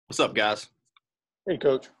What's up, guys? Hey,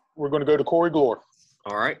 Coach. We're going to go to Corey Glore.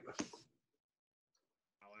 All right. After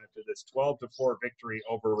this 12-4 victory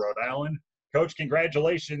over Rhode Island. Coach,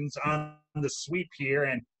 congratulations on the sweep here.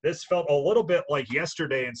 And this felt a little bit like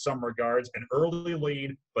yesterday in some regards, an early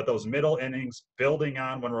lead, but those middle innings building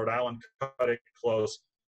on when Rhode Island cut it close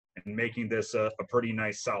and making this a pretty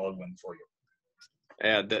nice, solid win for you.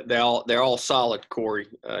 Yeah, they're all solid, Corey.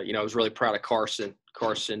 I was really proud of Carson.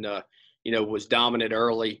 Carson, was dominant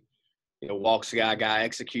early. Walks the guy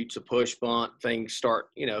executes a push bunt. Things start,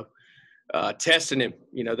 testing him.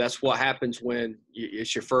 That's what happens when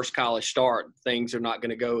it's your first college start. Things are not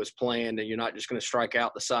going to go as planned, and you're not just going to strike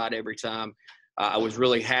out the side every time. I was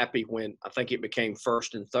really happy when I think it became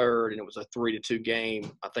 1st and 3rd, and it was a 3-2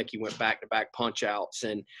 game. I think he went back-to-back punch-outs,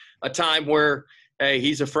 and a time where, hey,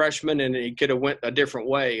 he's a freshman, and he could have went a different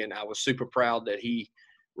way, and I was super proud that he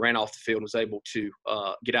ran off the field and was able to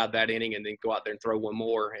get out of that inning and then go out there and throw one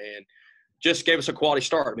more, and just gave us a quality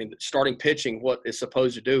start. I mean, starting pitching, what it's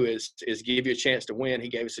supposed to do is give you a chance to win. He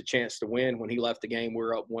gave us a chance to win. When he left the game, we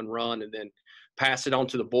were up 1 run, and then pass it on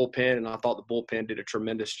to the bullpen, and I thought the bullpen did a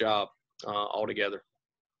tremendous job altogether.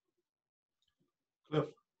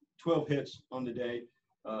 12 hits on the day.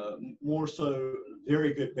 More so,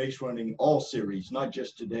 very good base running all series, not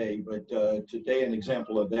just today, but today an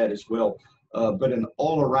example of that as well. But an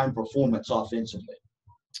all-around performance offensively.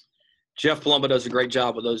 Jeff Palumbo does a great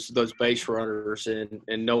job with those base runners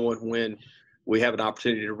and knowing when we have an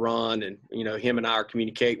opportunity to run, and him and I are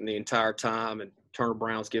communicating the entire time, and Turner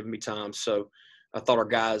Brown's giving me time. So I thought our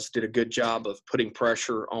guys did a good job of putting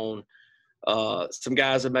pressure on some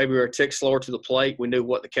guys that maybe were a tick slower to the plate. We knew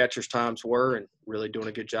what the catcher's times were and really doing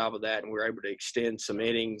a good job of that, and we were able to extend some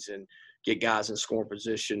innings and get guys in scoring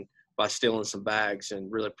position by stealing some bags,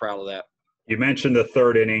 and really proud of that. You mentioned the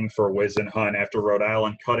 3rd inning for Whisenhunt after Rhode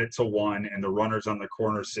Island cut it to 1 and the runners on the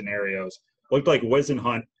corner scenarios. Looked like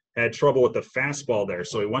Whisenhunt had trouble with the fastball there,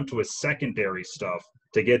 so he went to his secondary stuff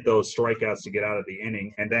to get those strikeouts to get out of the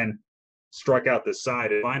inning, and then struck out the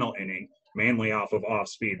side in the final inning, mainly off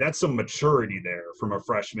speed. That's some maturity there from a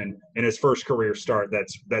freshman in his first career start.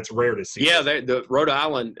 That's rare to see. Yeah, the Rhode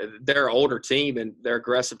Island, they're an older team, and they're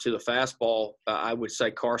aggressive to the fastball. I would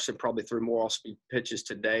say Carson probably threw more off-speed pitches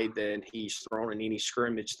today than he's thrown in any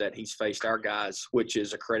scrimmage that he's faced our guys, which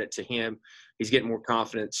is a credit to him. He's getting more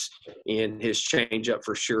confidence in his changeup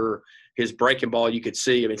for sure. His breaking ball, you could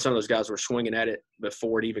see, some of those guys were swinging at it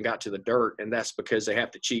before it even got to the dirt, and that's because they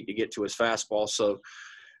have to cheat to get to his fastball. So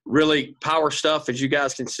really power stuff, as you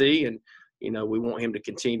guys can see, and we want him to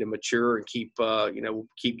continue to mature and keep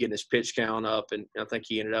getting his pitch count up, and I think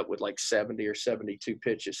he ended up with like 70 or 72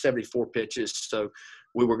 pitches, 74 pitches. So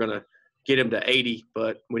we were going to get him to 80,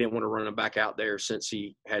 but we didn't want to run him back out there since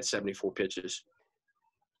he had 74 pitches.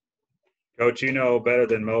 Coach, you know better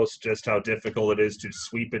than most just how difficult it is to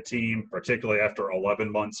sweep a team, particularly after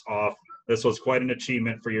 11 months off. This was quite an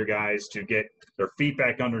achievement for your guys to get their feet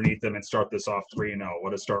back underneath them and start this off 3-0.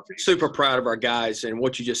 What a start for you. Super proud of our guys. And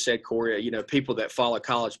what you just said, Corey, people that follow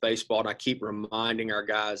college baseball, and I keep reminding our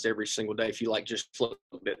guys every single day, if you just looked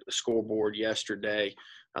at the scoreboard yesterday,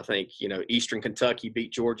 I think, Eastern Kentucky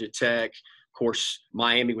beat Georgia Tech. Of course,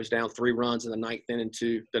 Miami was down 3 runs in the 9th inning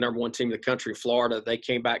to the number 1 team in the country, Florida. They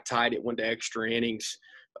came back tied. It went to extra innings.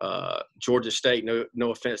 Georgia State,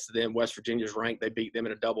 no offense to them, West Virginia's ranked. They beat them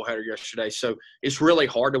in a doubleheader yesterday. So it's really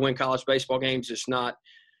hard to win college baseball games. It's not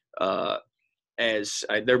there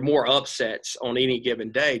are more upsets on any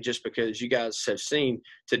given day, just because you guys have seen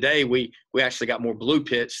today we actually got more blue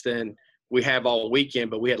pits than we have all weekend,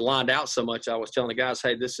 but we had lined out so much. I was telling the guys,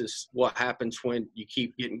 hey, this is what happens when you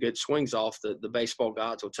keep getting good swings off. The baseball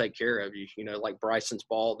gods will take care of you. Like Bryson's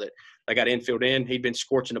ball that they got infield in. He'd been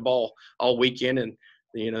scorching the ball all weekend, and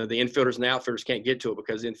the infielders and the outfielders can't get to it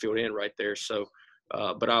because infield in right there. So,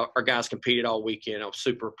 but our guys competed all weekend. I was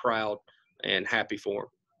super proud and happy for them.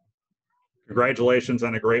 Congratulations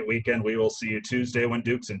on a great weekend. We will see you Tuesday when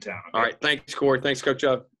Duke's in town. Okay? All right. Thanks, Corey. Thanks, Coach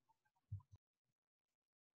Judd.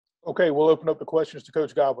 Okay, we'll open up the questions to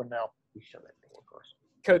Coach Godwin now.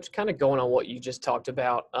 Coach, kind of going on what you just talked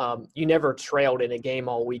about, you never trailed in a game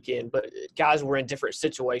all weekend, but guys were in different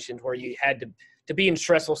situations where you had to be in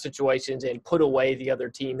stressful situations and put away the other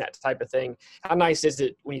team, that type of thing. How nice is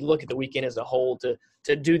it when you look at the weekend as a whole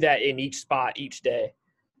to do that in each spot each day?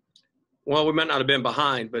 Well, we might not have been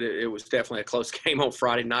behind, but it was definitely a close game on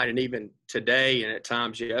Friday night, and even today and at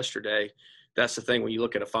times yesterday. That's the thing when you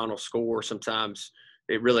look at a final score, sometimes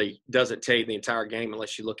it really doesn't tell you the entire game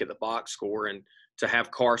unless you look at the box score. And to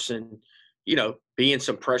have Carson, be in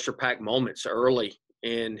some pressure-packed moments early,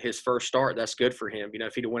 in his first start, that's good for him. You know,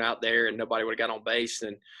 if he'd have went out there and nobody would have got on base,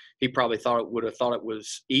 then he probably would have thought it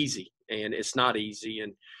was easy, and it's not easy.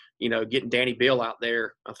 And, you know, getting Danny Beal out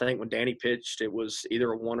there, I think when Danny pitched, it was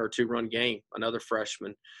either a 1 or 2 run game, another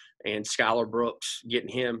freshman, and Skylar Brooks getting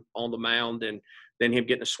him on the mound and then him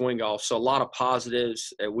getting a swing off. So a lot of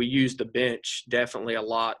positives. We used the bench definitely a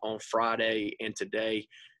lot on Friday and today.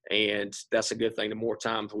 And that's a good thing. The more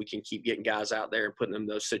times we can keep getting guys out there and putting them in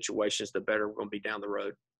those situations, the better we're going to be down the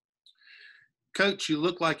road. Coach, you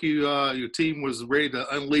look like your team was ready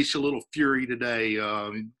to unleash a little fury today.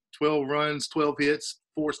 12 runs, 12 hits,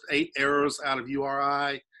 forced 8 errors out of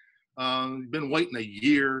URI. You've been waiting a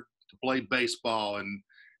year to play baseball,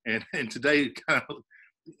 and today kind of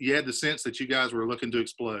you had the sense that you guys were looking to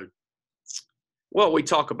explode. Well, we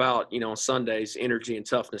talk about, you know, on Sundays, energy and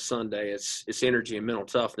toughness Sunday. It's energy and mental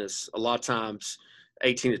toughness. A lot of times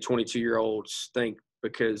 18 to 22-year-olds think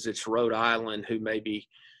because it's Rhode Island, who maybe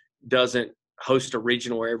doesn't host a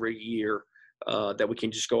regional every year, that we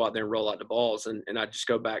can just go out there and roll out the balls. And I just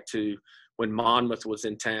go back to when Monmouth was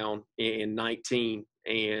in town in 19,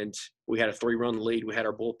 and we had a 3-run lead. We had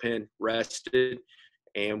our bullpen rested,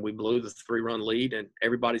 and we blew the 3-run lead, and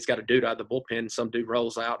everybody's got a dude out of the bullpen. Some dude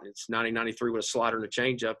rolls out, and it's 90-93 with a slider and a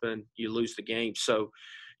changeup, and you lose the game. So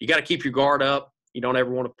you got to keep your guard up. You don't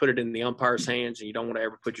ever want to put it in the umpire's hands, and you don't want to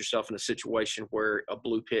ever put yourself in a situation where a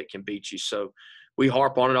blue pit can beat you. So we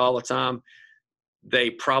harp on it all the time. They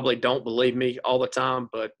probably don't believe me all the time,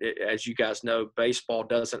 but as you guys know, baseball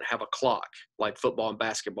doesn't have a clock like football and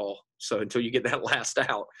basketball. So until you get that last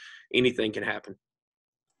out, anything can happen.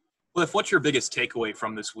 Cliff, what's your biggest takeaway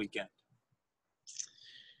from this weekend?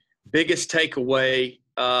 Biggest takeaway,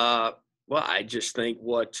 well, I just think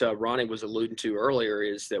what Ronnie was alluding to earlier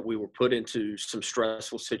is that we were put into some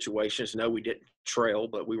stressful situations. No, we didn't trail,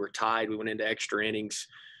 but we were tied. We went into extra innings.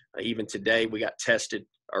 Even today, we got tested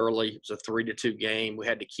early. It was a 3-2 game. We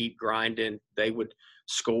had to keep grinding. They would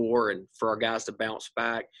score, and for our guys to bounce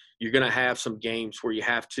back. You're going to have some games where you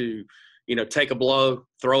have to, you know, take a blow,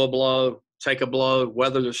 throw a blow, take a blow,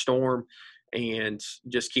 weather the storm, and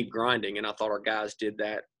just keep grinding. And I thought our guys did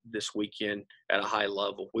that this weekend at a high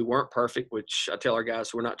level. We weren't perfect, which I tell our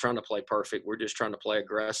guys, we're not trying to play perfect. We're just trying to play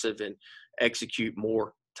aggressive and execute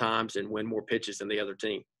more times and win more pitches than the other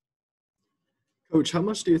team. Coach, how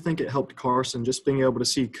much do you think it helped Carson just being able to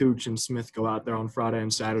see Cooch and Smith go out there on Friday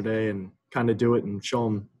and Saturday and kind of do it and show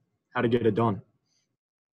them how to get it done?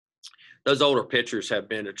 Those older pitchers have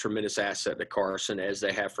been a tremendous asset to Carson, as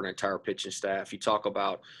they have for an entire pitching staff. You talk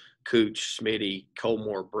about Cooch, Smitty,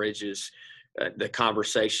 Colmore, Bridges, the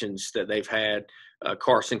conversations that they've had.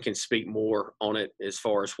 Carson can speak more on it as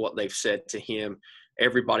far as what they've said to him.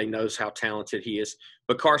 Everybody knows how talented he is.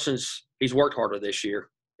 But he's worked harder this year,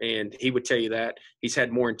 and he would tell you that. He's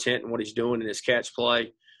had more intent in what he's doing in his catch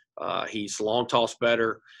play. He's long toss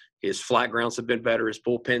better. His flat grounds have been better. His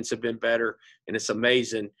bullpens have been better. And it's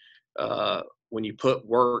amazing when you put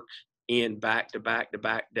work in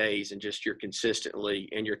back-to-back days and just you're consistently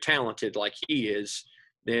and you're talented like he is,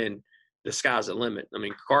 then the sky's the limit. I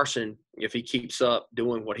mean, Carson, if he keeps up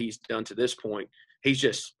doing what he's done to this point, he's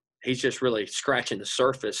just really scratching the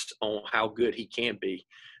surface on how good he can be.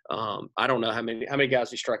 I don't know how many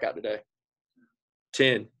guys he struck out today.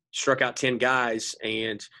 10. Struck out 10 guys,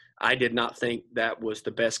 and I did not think that was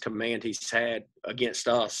the best command he's had against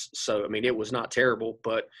us. So, I mean, it was not terrible,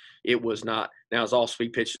 but it was not – now his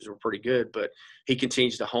all-speed pitches were pretty good, but he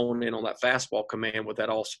continues to hone in on that fastball command with that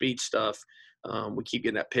all-speed stuff. We keep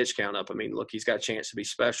getting that pitch count up. I mean, look, he's got a chance to be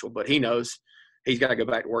special, but he knows he's got to go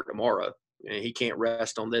back to work tomorrow, and he can't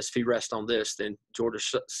rest on this. If he rests on this, then Georgia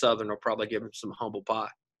Southern will probably give him some humble pie.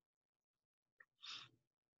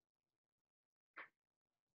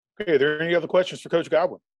 Okay, are there any other questions for Coach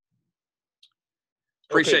Godwin?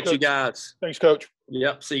 Appreciate you guys. Thanks, Coach.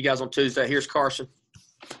 Yep. See you guys on Tuesday. Here's Carson.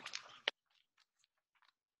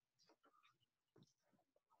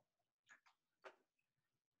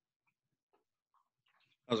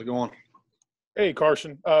 How's it going? Hey,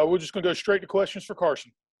 Carson. We're just going to go straight to questions for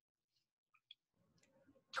Carson.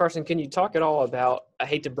 Carson, can you talk at all about, I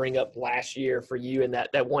hate to bring up last year for you and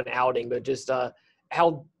that one outing, but just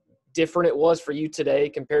how different it was for you today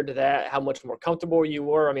compared to that, how much more comfortable you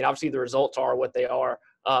were? I mean, obviously the results are what they are.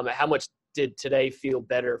 How much did today feel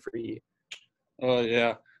better for you?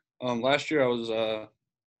 Yeah. Last year I was a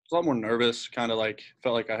lot more nervous, kind of like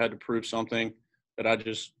felt like I had to prove something that I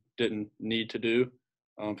just didn't need to do.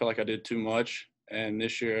 Felt like I did too much. And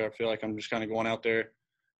this year I feel like I'm just kind of going out there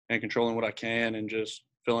and controlling what I can and just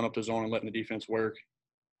filling up the zone and letting the defense work.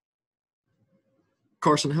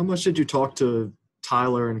 Carson, how much did you talk to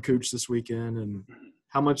Tyler and Cooch this weekend, and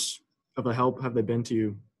how much of a help have they been to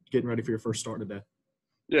you getting ready for your first start today?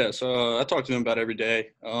 Yeah, so I talk to them about every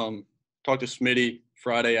day. Talked to Smitty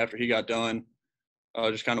Friday after he got done,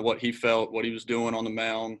 just kind of what he felt, what he was doing on the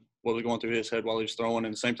mound, what was going through his head while he was throwing,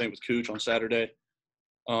 and the same thing with Cooch on Saturday.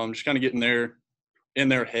 Just kind of getting in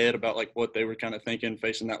their head about like what they were kind of thinking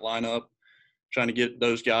facing that lineup, trying to get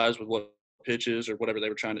those guys with what pitches or whatever they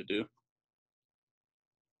were trying to do.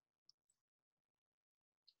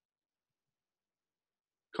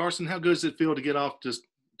 Carson, how good does it feel to get off just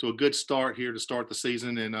to a good start here to start the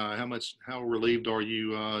season, and how relieved are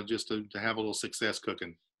you just to have a little success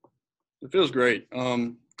cooking? It feels great.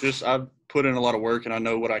 Just I've put in a lot of work and I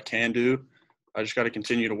know what I can do. I just got to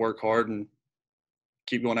continue to work hard and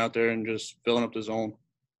keep going out there and just filling up the zone.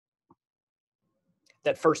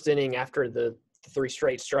 That first inning after the 3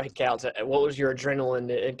 straight strikeouts, what was your adrenaline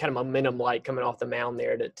and kind of momentum like coming off the mound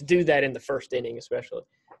there to do that in the first inning especially?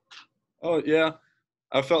 Oh, yeah.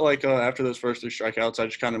 I felt like after those first 3 strikeouts, I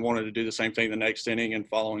just kind of wanted to do the same thing the next inning and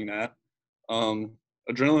following that.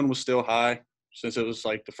 Adrenaline was still high since it was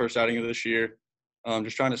like the first outing of this year.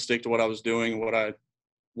 Just trying to stick to what I was doing, what I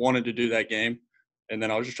wanted to do that game. And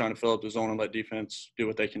then I was just trying to fill up the zone and let defense do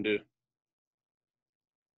what they can do.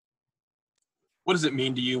 What does it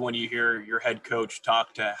mean to you when you hear your head coach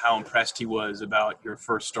talk to how impressed he was about your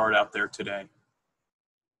first start out there today?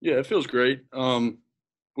 Yeah, it feels great.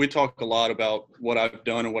 We talk a lot about what I've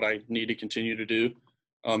done and what I need to continue to do.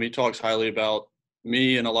 He talks highly about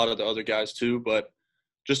me and a lot of the other guys too, but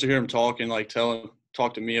just to hear him talk and like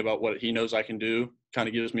talk to me about what he knows I can do kind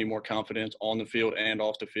of gives me more confidence on the field and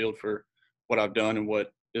off the field for what I've done and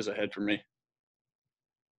what is ahead for me.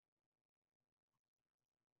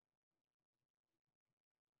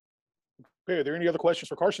 Okay, are there any other questions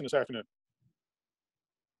for Carson this afternoon?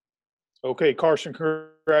 Okay, Carson,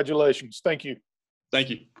 congratulations. Thank you. Thank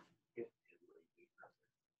you.